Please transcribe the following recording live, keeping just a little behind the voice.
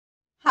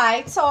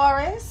Hi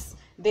Taurus,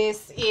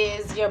 this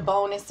is your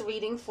bonus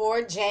reading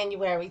for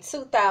January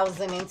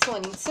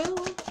 2022.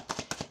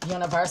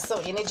 Universal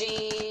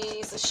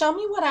energies, show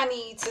me what I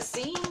need to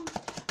see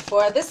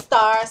for the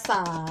star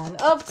sign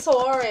of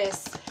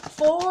Taurus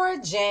for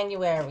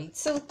January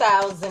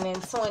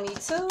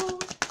 2022.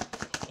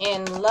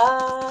 In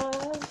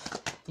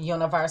love,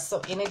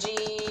 universal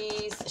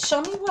energies,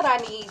 show me what I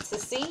need to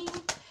see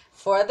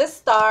for the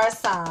star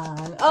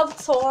sign of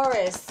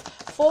Taurus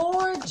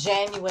for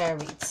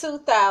January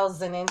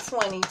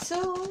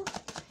 2022.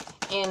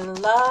 In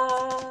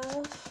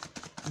love,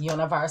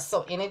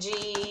 universal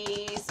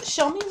energies,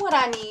 show me what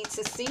I need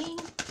to see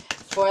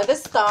for the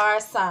star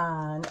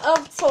sign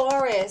of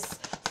Taurus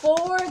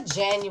for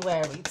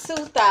January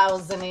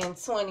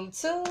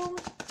 2022.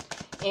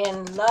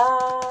 In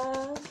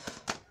love,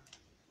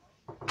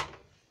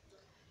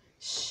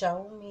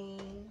 show me.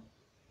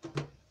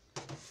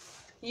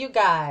 You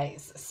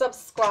guys,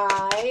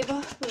 subscribe,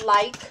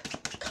 like,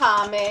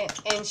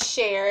 comment, and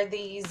share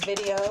these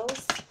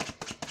videos.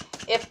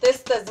 If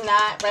this does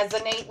not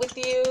resonate with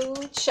you,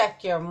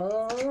 check your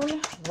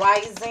moon,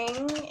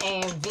 rising,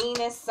 and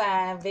Venus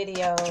sign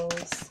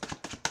videos.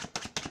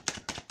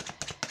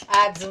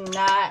 I do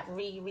not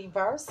read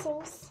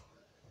reversals.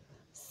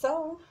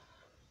 So,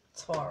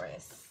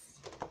 Taurus.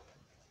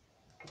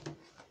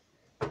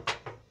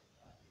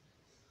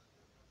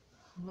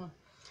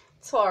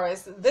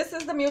 Taurus, this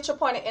is the mutual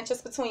point of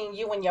interest between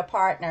you and your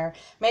partner.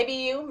 Maybe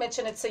you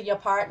mention it to your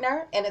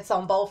partner and it's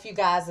on both you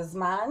guys'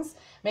 minds.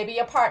 Maybe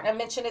your partner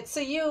mentioned it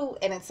to you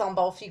and it's on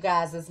both you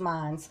guys'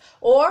 minds.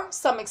 Or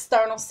some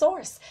external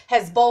source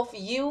has both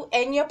you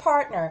and your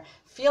partner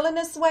feeling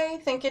this way,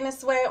 thinking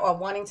this way, or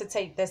wanting to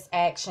take this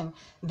action.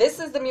 This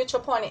is the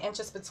mutual point of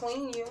interest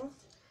between you.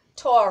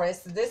 Taurus,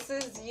 this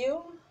is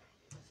you.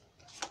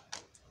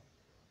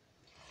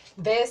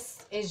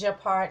 This is your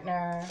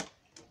partner.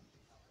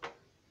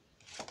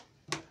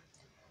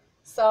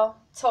 So,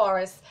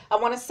 Taurus, I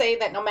want to say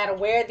that no matter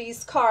where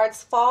these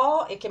cards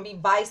fall, it can be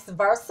vice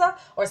versa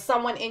or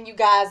someone in you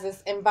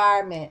guys'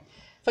 environment.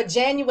 For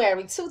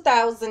January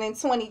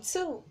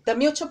 2022, the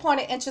mutual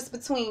point of interest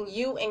between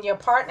you and your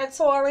partner,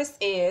 Taurus,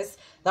 is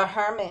the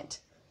Hermit.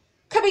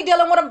 Could be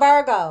dealing with a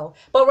Virgo,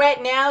 but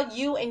right now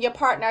you and your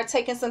partner are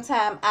taking some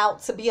time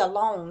out to be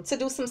alone, to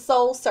do some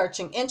soul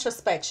searching,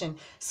 introspection,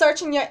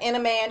 searching your inner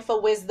man for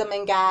wisdom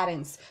and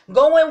guidance,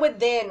 going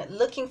within,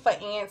 looking for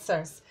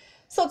answers.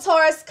 So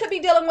Taurus could be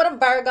dealing with a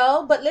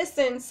Virgo, but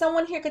listen,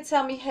 someone here could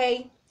tell me,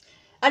 hey,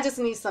 I just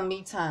need some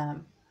me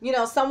time. You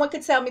know, someone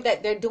could tell me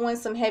that they're doing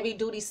some heavy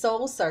duty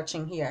soul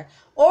searching here,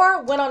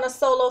 or went on a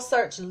solo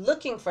search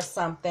looking for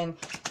something.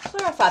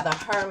 Clarify the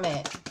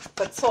Hermit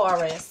for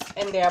Taurus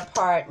and their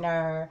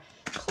partner.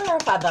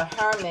 Clarify the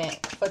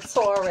Hermit for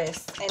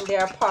Taurus and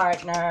their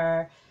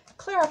partner.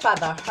 Clarify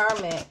the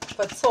Hermit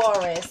for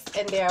Taurus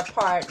and their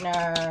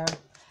partner.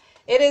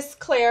 It is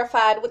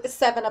clarified with the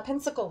Seven of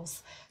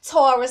Pentacles.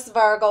 Taurus,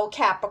 Virgo,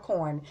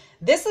 Capricorn.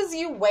 This is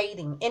you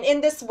waiting. And in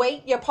this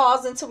wait, you're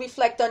pausing to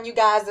reflect on you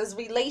guys'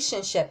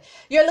 relationship.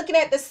 You're looking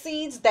at the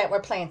seeds that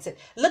were planted.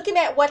 Looking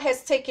at what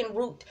has taken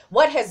root,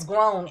 what has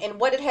grown, and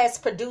what it has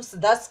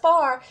produced thus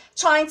far.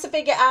 Trying to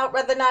figure out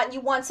whether or not you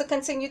want to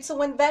continue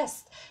to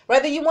invest.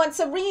 Whether you want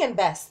to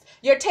reinvest.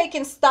 You're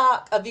taking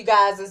stock of you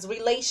guys'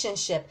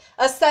 relationship.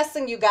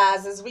 Assessing you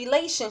guys'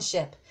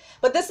 relationship.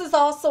 But this is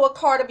also a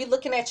card of you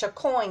looking at your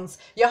coins,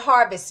 your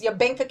harvest, your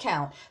bank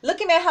account.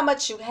 Looking at how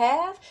much you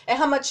have and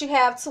how much you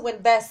have to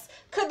invest.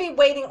 Could be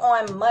waiting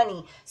on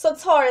money. So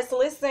Taurus,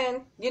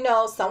 listen, you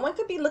know, someone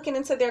could be looking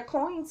into their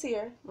coins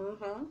here.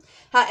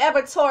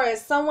 However,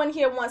 Taurus, someone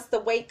here wants to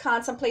wait,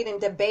 contemplate, and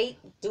debate.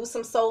 Do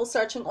some soul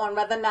searching on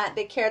whether or not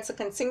they care to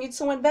continue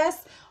to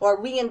invest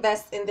or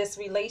reinvest in this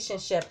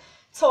relationship.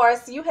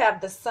 Taurus, you have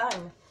the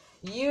Sun.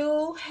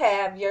 You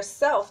have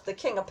yourself, the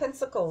King of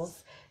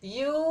Pentacles.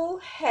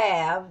 You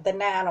have the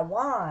Nine of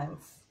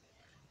Wands.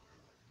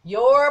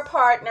 Your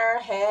partner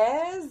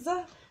has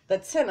the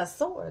Ten of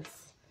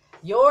Swords.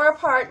 Your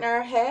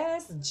partner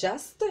has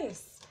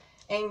Justice.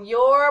 And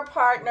your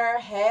partner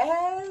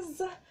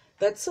has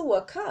the Two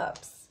of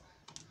Cups.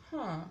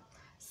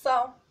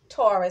 So,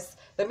 Taurus,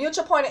 the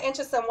mutual point of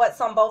interest in what's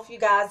on both you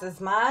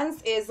guys'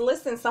 minds is,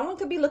 listen, someone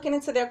could be looking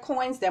into their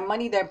coins, their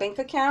money, their bank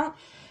account.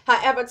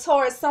 However,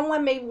 Taurus,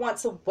 someone may want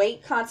to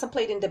wait,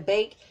 contemplate, and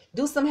debate.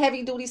 Do some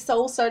heavy-duty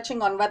soul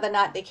searching on whether or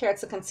not they care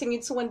to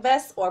continue to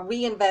invest or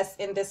reinvest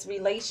in this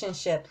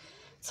relationship.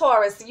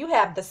 Taurus, you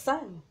have the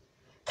Sun.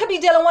 Could be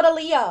dealing with a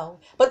Leo,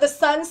 but the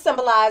Sun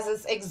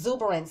symbolizes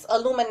exuberance,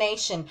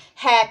 illumination,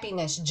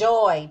 happiness,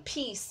 joy,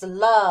 peace,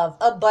 love,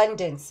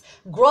 abundance,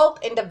 growth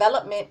and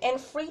development, and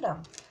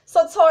freedom.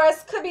 So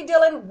Taurus could be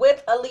dealing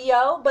with a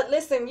Leo, but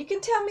listen, you can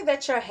tell me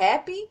that you're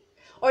happy,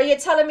 or you're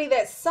telling me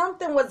that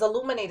something was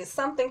illuminated,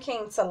 something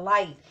came to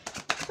light.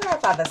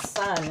 Clarify the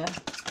Sun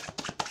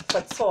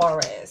for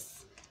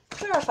Taurus.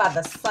 Clarify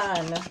the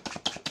Sun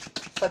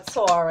for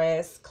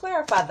Taurus.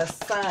 Clarify the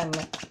Sun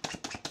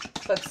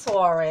for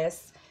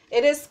Taurus.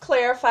 It is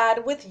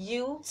clarified with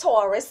you,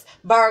 Taurus,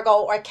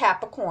 Virgo, or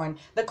Capricorn.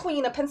 The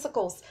Queen of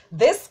Pentacles.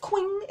 This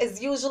queen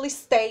is usually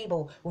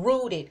stable,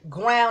 rooted,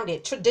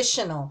 grounded,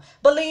 traditional,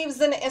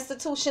 believes in the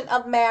institution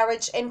of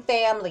marriage and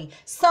family,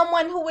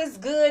 someone who is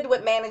good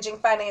with managing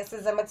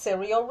finances and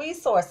material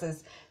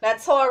resources. Now,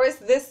 Taurus,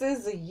 this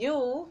is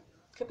you.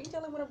 Could be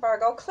dealing with a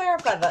Virgo.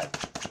 Clarify the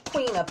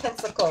Queen of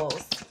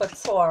Pentacles for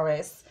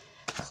Taurus.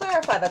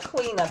 Clarify the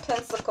Queen of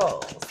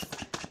Pentacles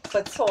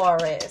for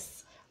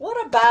Taurus.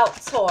 What about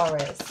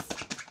Taurus?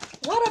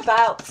 What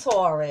about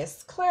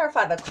Taurus?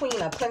 Clarify the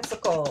Queen of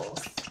Pentacles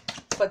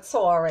for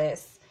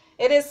Taurus.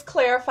 It is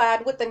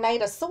clarified with the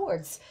Knight of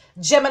Swords.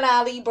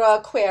 Gemini, Libra,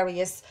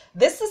 Aquarius.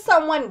 This is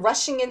someone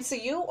rushing into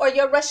you, or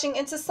you're rushing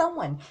into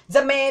someone.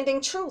 Demanding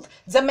truth,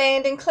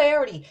 demanding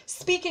clarity,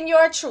 speaking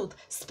your truth,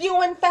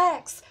 spewing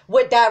facts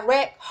with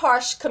direct,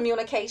 harsh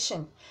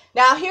communication.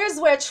 Now, here's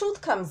where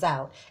truth comes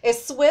out.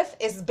 It's swift,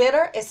 it's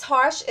bitter, it's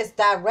harsh, it's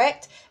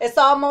direct, it's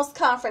almost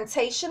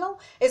confrontational.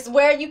 It's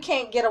where you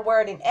can't get a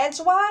word in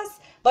edgewise,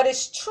 but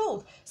it's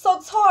truth. So,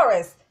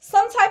 Taurus,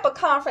 some type of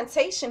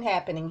confrontation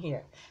happening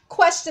here.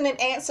 Question and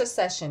answer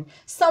session.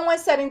 Someone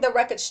setting the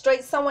record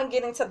straight, someone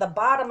getting to the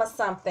bottom of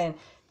something.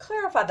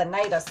 Clarify the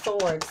Knight of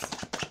Swords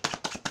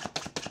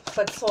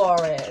for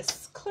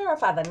Taurus.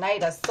 Clarify the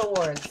Knight of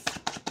Swords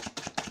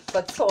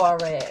for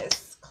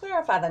Taurus.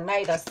 Clarify the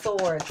Knight of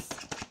Swords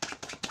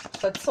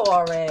for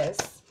Taurus.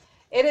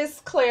 It is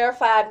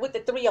clarified with the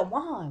Three of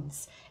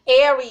Wands.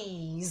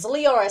 Aries,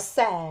 Leo, or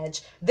Sag.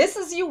 This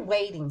is you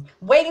waiting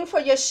for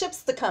your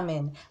ships to come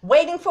in,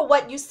 waiting for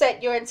what you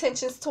set your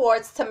intentions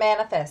towards to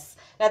manifest.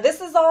 Now,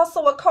 this is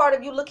also a card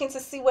of you looking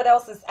to see what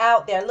else is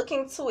out there,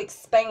 looking to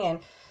expand.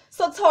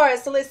 So,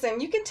 Taurus,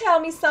 listen, you can tell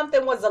me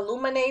something was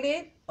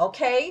illuminated,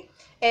 okay,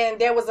 and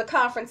there was a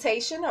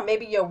confrontation, or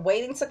maybe you're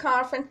waiting to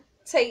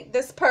confrontate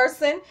this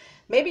person.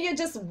 Maybe you're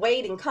just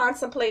waiting,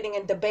 contemplating,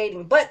 and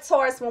debating. But,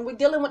 Taurus, when we're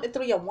dealing with the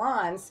Three of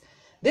Wands,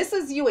 this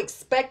is you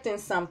expecting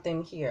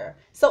something here.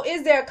 So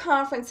is there a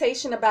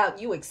confrontation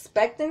about you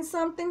expecting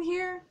something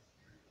here?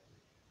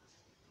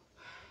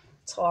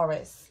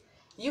 Taurus,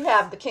 you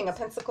have the King of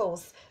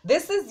Pentacles.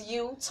 This is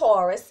you,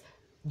 Taurus,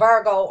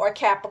 Virgo, or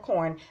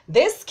Capricorn.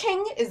 This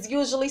king is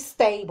usually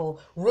stable,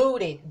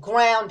 rooted,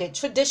 grounded,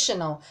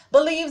 traditional,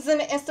 believes in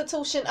the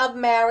institution of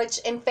marriage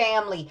and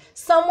family,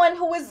 someone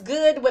who is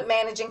good with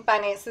managing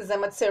finances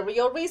and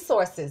material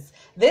resources.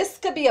 This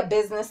could be a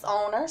business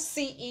owner,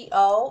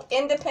 CEO,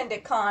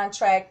 independent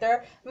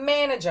contractor,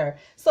 manager.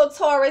 So,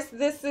 Taurus,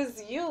 this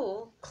is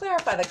you.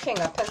 Clarify the King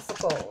of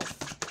Pentacles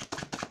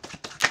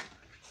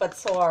for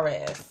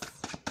Taurus.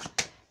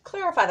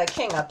 Clarify the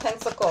King of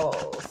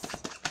Pentacles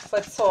for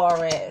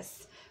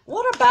Taurus.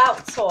 What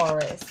about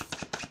Taurus?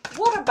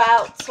 What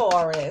about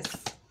Taurus?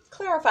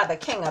 Clarify the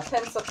King of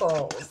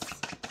Pentacles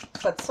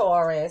for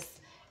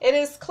Taurus. It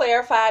is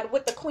clarified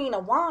with the Queen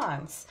of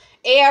Wands.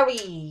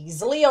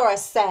 Aries, Leo, or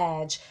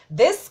Sag.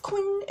 This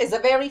queen is a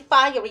very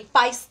fiery,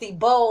 feisty,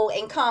 bold,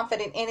 and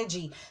confident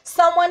energy.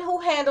 Someone who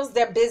handles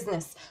their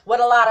business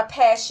with a lot of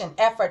passion,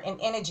 effort, and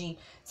energy.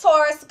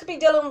 Taurus could be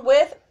dealing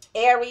with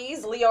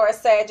Aries, Leo, or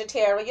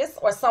Sagittarius,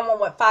 or someone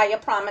with fire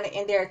prominent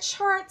in their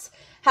charts.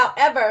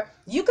 However,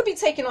 you could be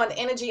taking on the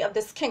energy of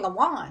this King of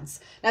Wands.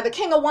 Now, the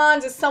King of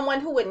Wands is someone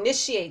who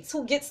initiates,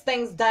 who gets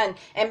things done,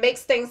 and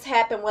makes things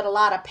happen with a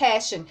lot of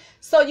passion.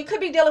 So you could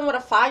be dealing with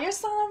a fire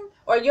sign,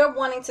 or you're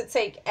wanting to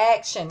take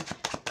action.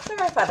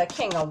 Clarify the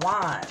King of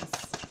Wands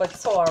for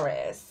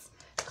Taurus.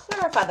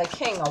 Clarify the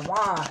King of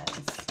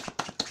Wands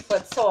for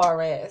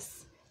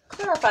Taurus.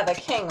 Clarify the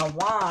King of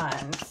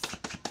Wands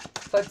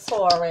for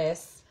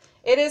Taurus.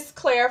 It is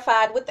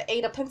clarified with the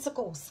Eight of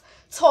Pentacles.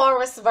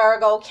 Taurus,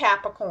 Virgo,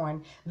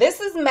 Capricorn. This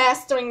is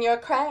mastering your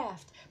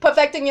craft,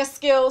 perfecting your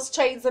skills,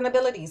 trades, and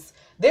abilities.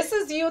 This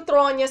is you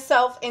throwing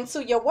yourself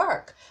into your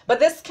work. But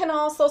this can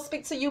also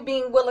speak to you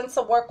being willing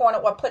to work on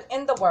it or put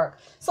in the work.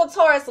 So,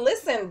 Taurus,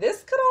 listen,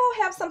 this could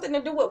all have something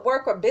to do with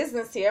work or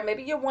business here.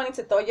 Maybe you're wanting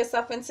to throw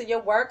yourself into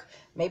your work,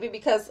 maybe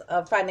because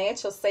of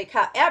financial sake.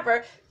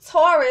 However,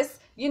 Taurus,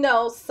 you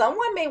know,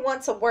 someone may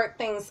want to work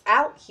things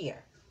out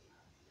here.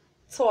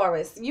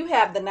 Taurus, you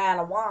have the Nine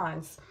of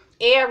Wands.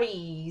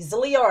 Aries,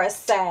 Leo, or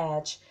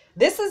Sag.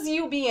 This is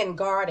you being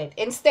guarded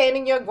and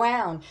standing your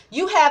ground.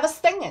 You have a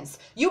stance.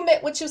 You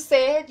meant what you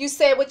said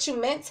what you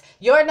meant.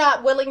 You're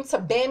not willing to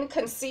bend,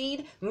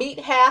 concede, meet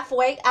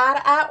halfway, eye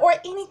to eye, or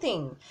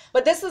anything.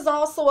 But this is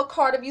also a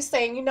card of you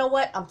saying, you know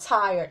what? I'm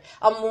tired.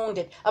 I'm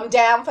wounded. I'm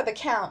down for the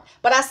count.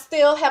 But I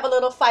still have a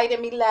little fight in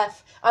me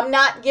left. I'm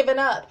not giving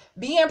up.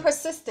 Being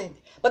persistent.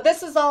 But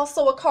this is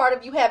also a card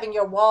of you having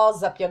your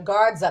walls up, your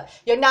guards up.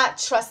 You're not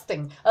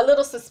trusting. A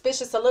little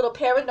suspicious, a little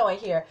paranoid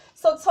here.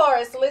 So,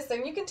 Taurus,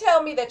 listen, you can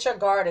tell me that your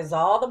guard is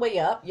all the way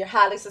up. You're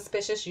highly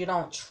suspicious. You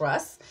don't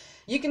trust.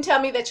 You can tell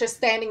me that you're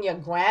standing your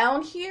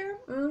ground here,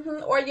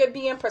 or you're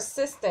being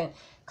persistent.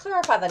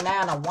 Clarify the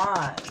Nine of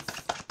Wands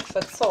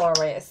for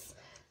Taurus.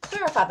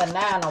 Clarify the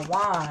Nine of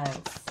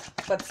Wands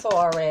for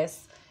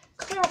Taurus.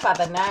 Clarify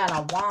the Nine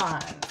of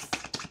Wands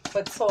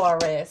for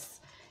Taurus.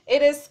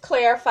 It is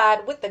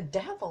clarified with the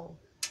Devil.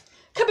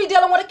 Could be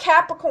dealing with a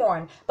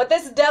Capricorn, but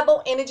this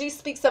devil energy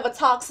speaks of a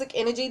toxic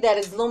energy that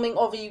is looming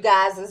over you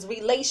guys'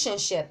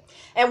 relationship.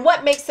 And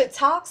what makes it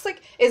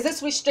toxic is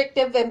this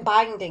restrictive and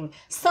binding.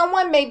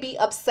 Someone may be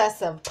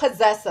obsessive,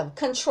 possessive,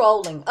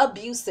 controlling,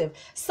 abusive.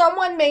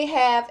 Someone may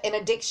have an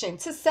addiction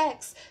to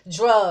sex,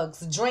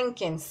 drugs,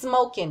 drinking,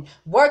 smoking,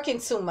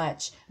 working too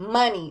much,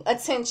 money,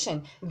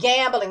 attention,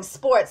 gambling,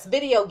 sports,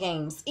 video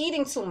games,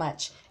 eating too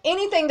much.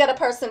 Anything that a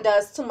person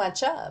does too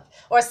much of.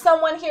 Or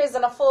someone here is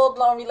in a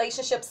full-blown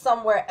relationship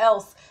somewhere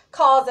else,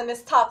 causing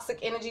this toxic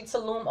energy to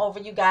loom over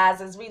you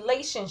guys'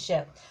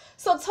 relationship.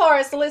 So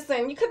Taurus,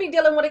 listen, you could be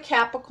dealing with a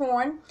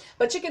Capricorn,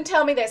 but you can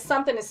tell me that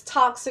something is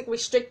toxic,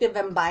 restrictive,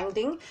 and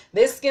binding.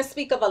 This can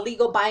speak of a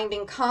legal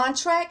binding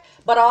contract,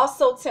 but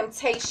also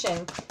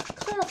temptation.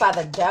 Clarify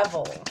the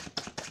devil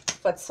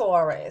for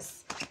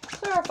Taurus.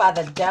 Clarify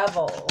the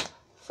devil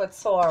for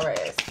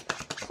Taurus.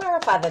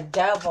 Clarify the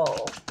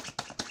devil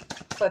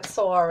for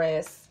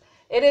Taurus.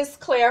 It is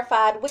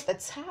clarified with the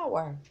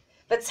Tower.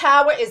 The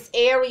Tower is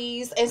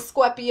Aries and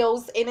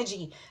Scorpio's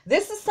energy.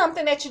 This is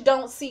something that you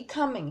don't see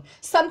coming.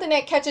 Something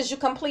that catches you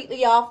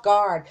completely off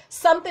guard.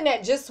 Something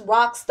that just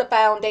rocks the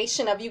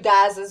foundation of you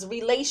guys'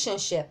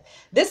 relationship.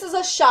 This is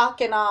a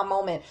shock and awe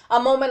moment. A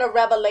moment of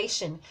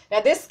revelation. Now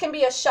this can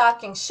be a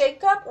shocking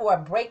shakeup or a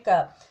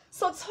breakup.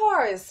 So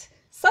Taurus,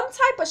 some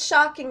type of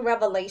shocking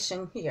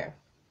revelation here.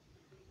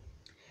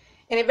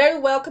 And it very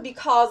well could be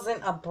causing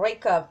a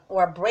breakup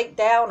or a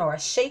breakdown or a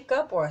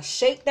shakeup or a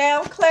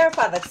shakedown.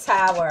 Clarify the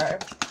Tower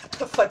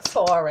for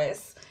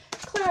Taurus.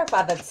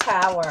 Clarify the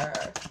Tower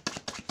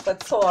for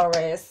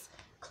Taurus.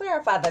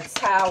 Clarify the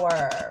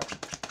Tower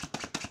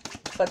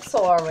for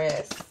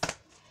Taurus.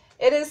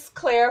 It is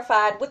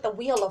clarified with the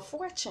Wheel of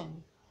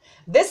Fortune.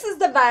 This is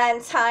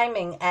divine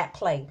timing at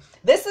play.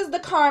 This is the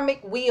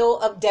karmic wheel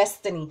of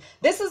destiny.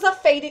 This is a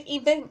fated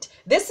event.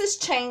 This is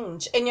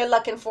change in your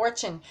luck and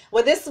fortune.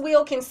 Where this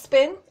wheel can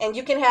spin and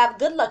you can have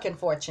good luck and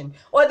fortune.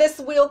 Or this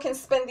wheel can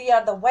spin the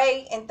other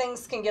way and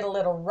things can get a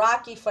little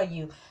rocky for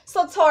you.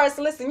 So Taurus,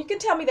 listen, you can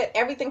tell me that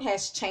everything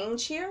has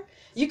changed here.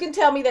 You can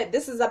tell me that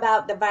this is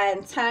about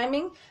divine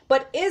timing.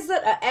 But is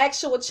it an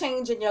actual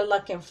change in your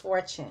luck and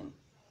fortune?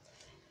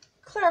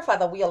 Clarify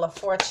the Wheel of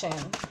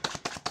Fortune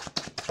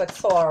for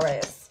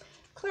Taurus.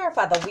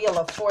 Clarify the Wheel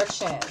of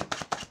Fortune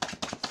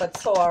for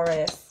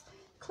Taurus.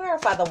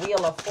 Clarify the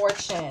Wheel of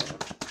Fortune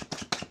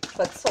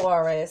for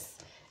Taurus.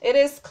 It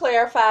is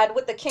clarified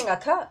with the King of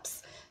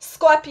Cups.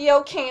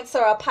 Scorpio, Cancer,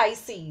 or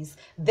Pisces.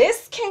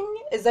 This king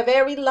is a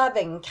very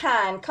loving,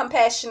 kind,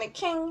 compassionate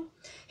king.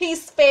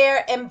 He's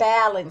fair and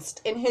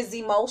balanced in his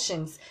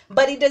emotions,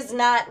 but he does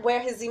not wear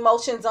his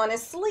emotions on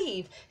his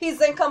sleeve.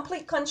 He's in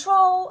complete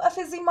control of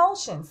his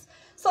emotions.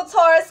 So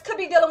Taurus could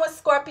be dealing with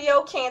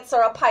Scorpio,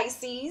 Cancer, or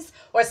Pisces,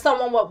 or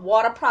someone with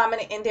water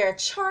prominent in their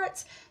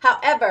charts.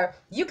 However,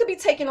 you could be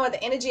taking on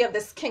the energy of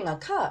this King of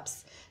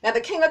Cups. Now, the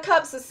King of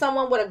Cups is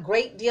someone with a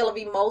great deal of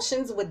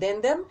emotions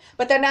within them,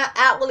 but they're not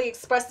outwardly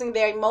expressing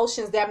their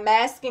emotions. They're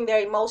masking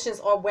their emotions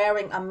or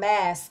wearing a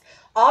mask.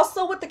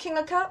 Also with the King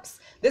of Cups,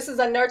 this is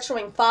a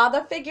nurturing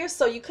father figure,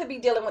 so you could be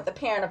dealing with the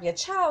parent of your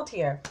child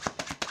here.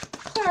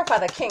 Clarify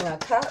the King of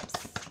Cups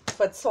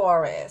for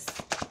Taurus.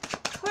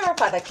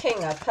 Clarify the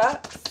King of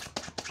Cups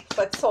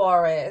for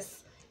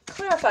Taurus.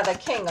 Clarify the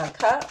King of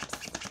Cups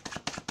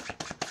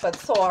for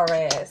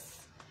Taurus.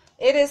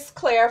 It is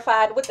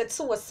clarified with the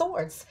Two of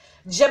Swords.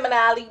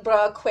 Gemini,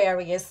 Libra,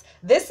 Aquarius.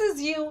 This is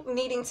you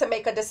needing to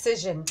make a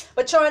decision,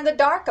 but you're in the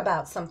dark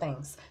about some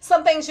things.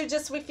 Some things you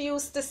just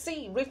refuse to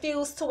see,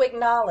 refuse to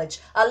acknowledge,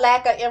 a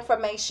lack of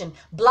information,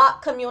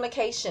 block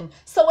communication.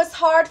 So it's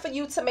hard for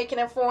you to make an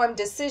informed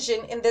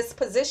decision in this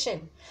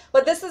position.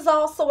 But this is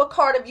also a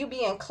card of you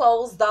being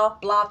closed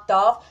off, blocked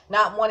off,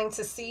 not wanting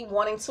to see,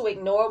 wanting to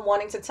ignore,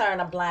 wanting to turn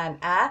a blind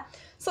eye.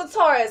 So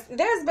Taurus,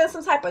 there's been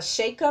some type of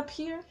shakeup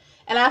here,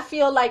 and I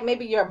feel like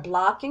maybe you're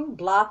blocking.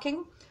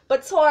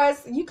 But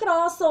Taurus, you could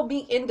also be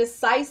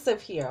indecisive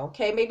here,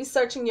 okay? Maybe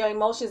searching your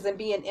emotions and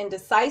being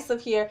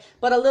indecisive here,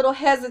 but a little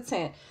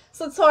hesitant.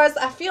 So Taurus,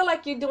 I feel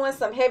like you're doing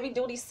some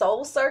heavy-duty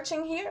soul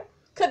searching here.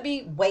 Could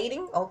be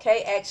waiting,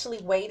 okay? Actually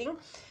waiting.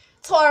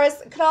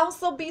 Taurus, it could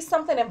also be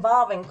something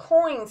involving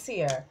coins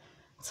here.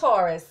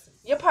 Taurus,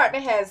 your partner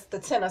has the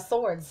Ten of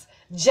Swords.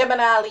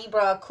 Gemini,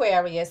 Libra,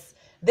 Aquarius.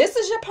 This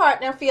is your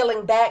partner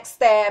feeling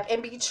backstabbed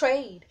and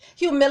betrayed,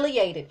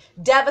 humiliated,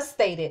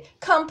 devastated,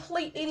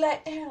 completely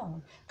let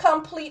down,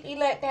 completely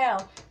let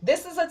down.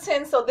 This is a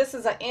 10, so this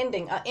is an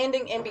ending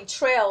in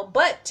betrayal,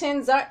 but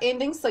 10s are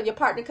ending, so your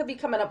partner could be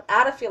coming up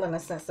out of feeling a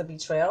sense of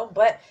betrayal,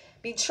 but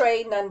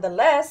betrayed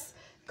nonetheless.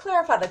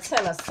 Clarify the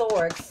Ten of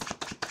Swords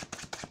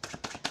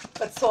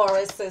for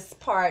Taurus's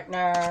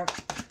partner.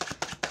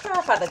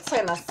 Clarify the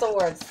Ten of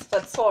Swords for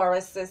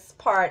Taurus's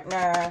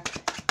partner.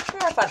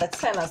 Clarify the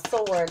Ten of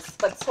Swords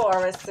for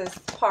Taurus's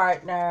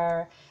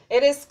partner.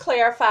 It is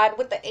clarified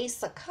with the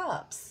Ace of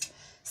Cups.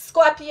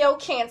 Scorpio,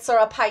 Cancer,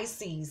 or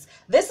Pisces.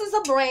 This is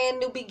a brand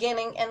new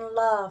beginning in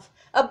love.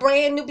 a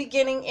brand new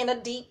beginning in a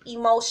deep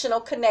emotional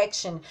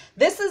connection.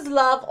 This is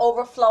love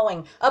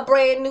overflowing, a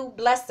brand new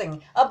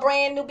blessing, a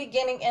brand new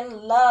beginning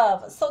in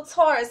love. So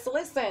Taurus,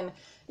 listen,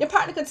 your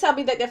partner could tell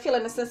me that they're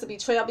feeling a sense of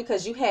betrayal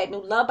because you had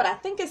new love, but I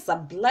think it's a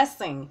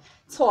blessing,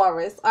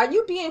 Taurus. Are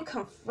you being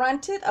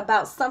confronted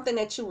about something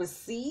that you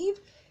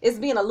received? It's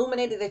being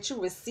illuminated that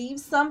you received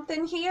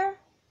something here?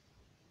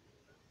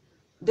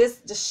 The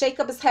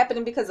shakeup is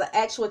happening because of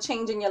actual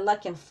change in your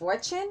luck and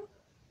fortune?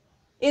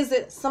 Is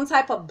it some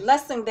type of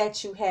blessing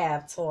that you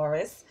have,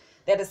 Taurus,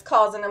 that is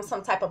causing them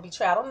some type of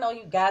betrayal? I don't know.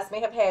 You guys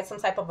may have had some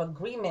type of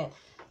agreement.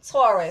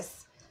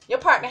 Taurus, your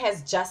partner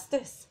has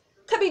justice.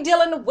 Could be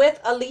dealing with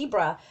a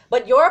Libra,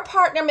 but your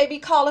partner may be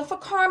calling for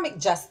karmic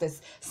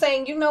justice,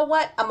 saying, you know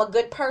what, I'm a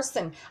good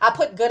person. I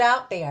put good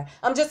out there.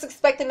 I'm just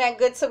expecting that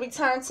good to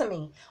return to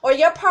me. Or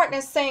your partner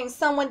is saying,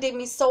 someone did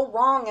me so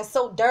wrong and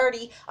so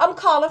dirty, I'm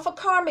calling for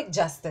karmic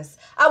justice.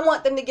 I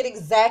want them to get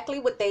exactly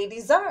what they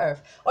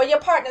deserve. Or your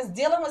partner's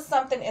dealing with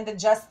something in the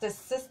justice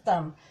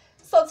system.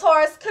 So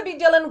Taurus could be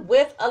dealing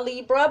with a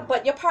Libra,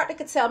 but your partner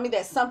could tell me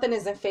that something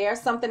isn't fair,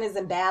 something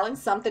isn't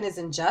balanced, something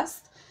isn't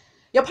just.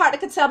 Your partner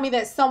could tell me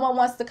that someone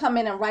wants to come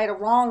in and right a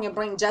wrong and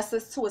bring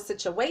justice to a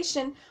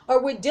situation,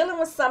 or we're dealing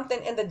with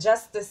something in the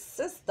justice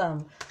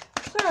system.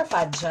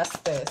 Clarify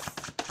justice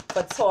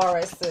for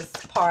Taurus's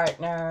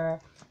partner.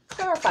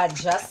 Clarify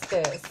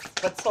justice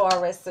for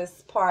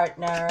Taurus's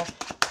partner.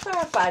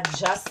 Clarify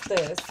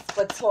justice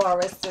for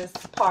Taurus's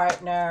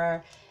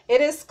partner.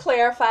 It is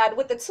clarified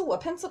with the Two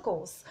of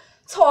Pentacles.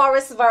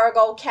 Taurus,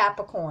 Virgo,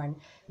 Capricorn.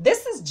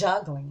 This is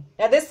juggling.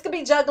 Now, this could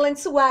be juggling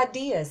two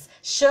ideas.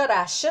 Should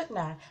I, shouldn't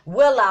I?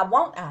 Will I,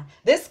 won't I?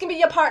 This can be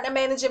your partner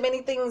managing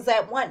many things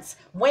at once,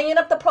 weighing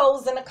up the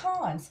pros and the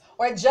cons,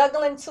 or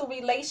juggling two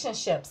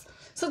relationships.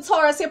 So,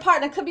 Taurus, your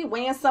partner could be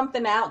weighing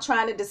something out,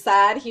 trying to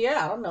decide here.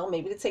 I don't know,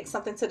 maybe to take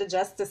something to the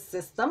justice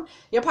system.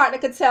 Your partner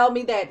could tell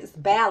me that it's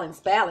balance.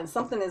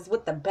 Something is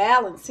with the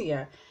balance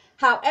here.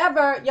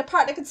 However, your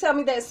partner could tell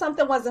me that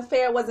something wasn't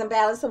fair, wasn't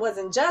balanced, it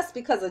wasn't just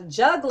because of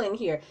juggling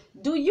here.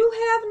 Do you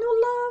have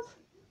new love?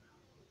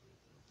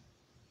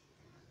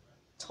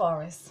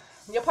 Taurus,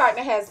 your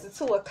partner has the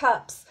Two of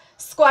Cups.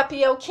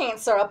 Scorpio,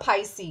 Cancer, or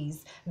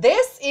Pisces.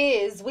 This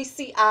is, we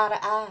see eye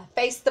to eye,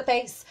 face to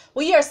face.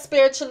 We are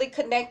spiritually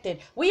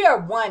connected. We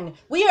are one.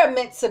 We are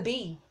meant to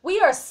be.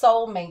 We are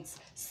soulmates.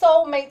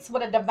 Soulmates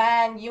with a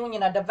divine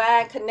union, a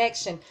divine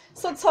connection.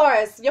 So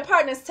Taurus, your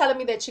partner is telling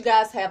me that you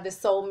guys have this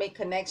soulmate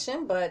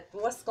connection, but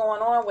what's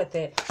going on with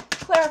it?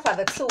 Clarify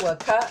the Two of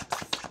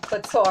Cups for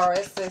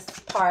Taurus's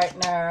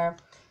partner.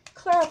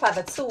 Clarify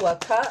the Two of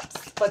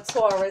Cups for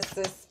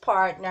Taurus's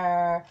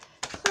partner.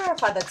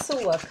 Clarify the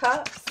Two of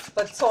Cups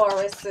for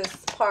Taurus's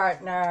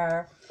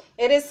partner.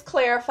 It is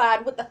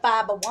clarified with the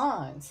Five of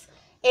Wands.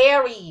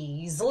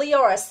 Aries, Leo,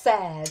 or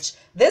Sag.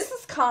 This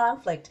is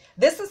conflict.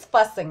 This is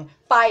fussing,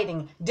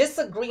 fighting,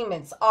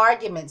 disagreements,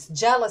 arguments,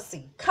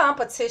 jealousy,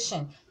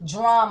 competition,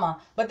 drama.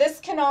 But this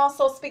can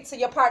also speak to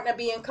your partner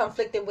being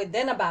conflicted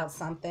within about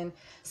something.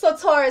 So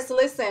Taurus,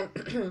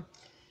 listen.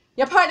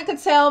 Your partner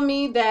could tell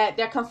me that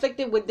they're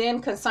conflicted within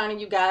concerning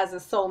you guys'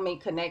 soulmate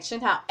connection.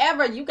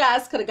 However, you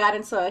guys could have got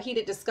into a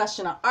heated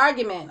discussion or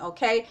argument,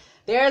 okay?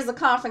 There is a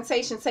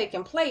confrontation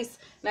taking place.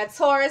 Now,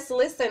 Taurus,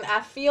 listen,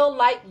 I feel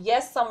like,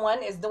 yes,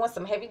 someone is doing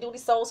some heavy-duty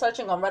soul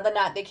searching on whether or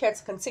not they care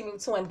to continue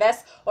to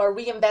invest or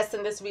reinvest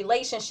in this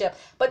relationship.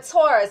 But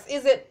Taurus,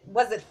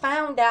 was it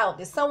found out?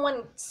 Did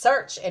someone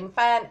search and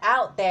find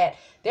out that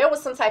there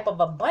was some type of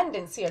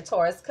abundance here,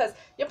 Taurus? Because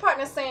your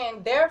partner's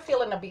saying they're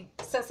feeling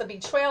a sense of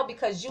betrayal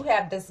because you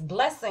have this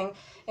blessing.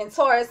 And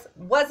Taurus,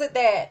 was it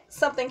that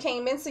something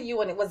came into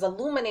you and it was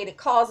illuminated,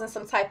 causing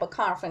some type of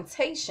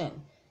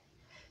confrontation?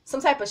 Some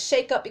type of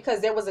shakeup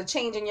because there was a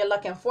change in your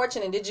luck and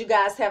fortune, and did you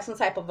guys have some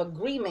type of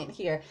agreement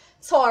here?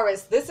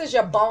 Taurus, this is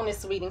your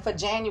bonus reading for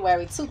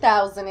January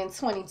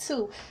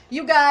 2022.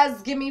 You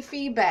guys give me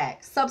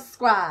feedback,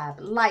 subscribe,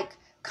 like,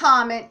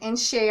 comment, and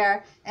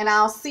share, and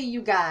I'll see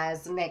you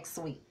guys next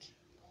week.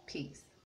 Peace.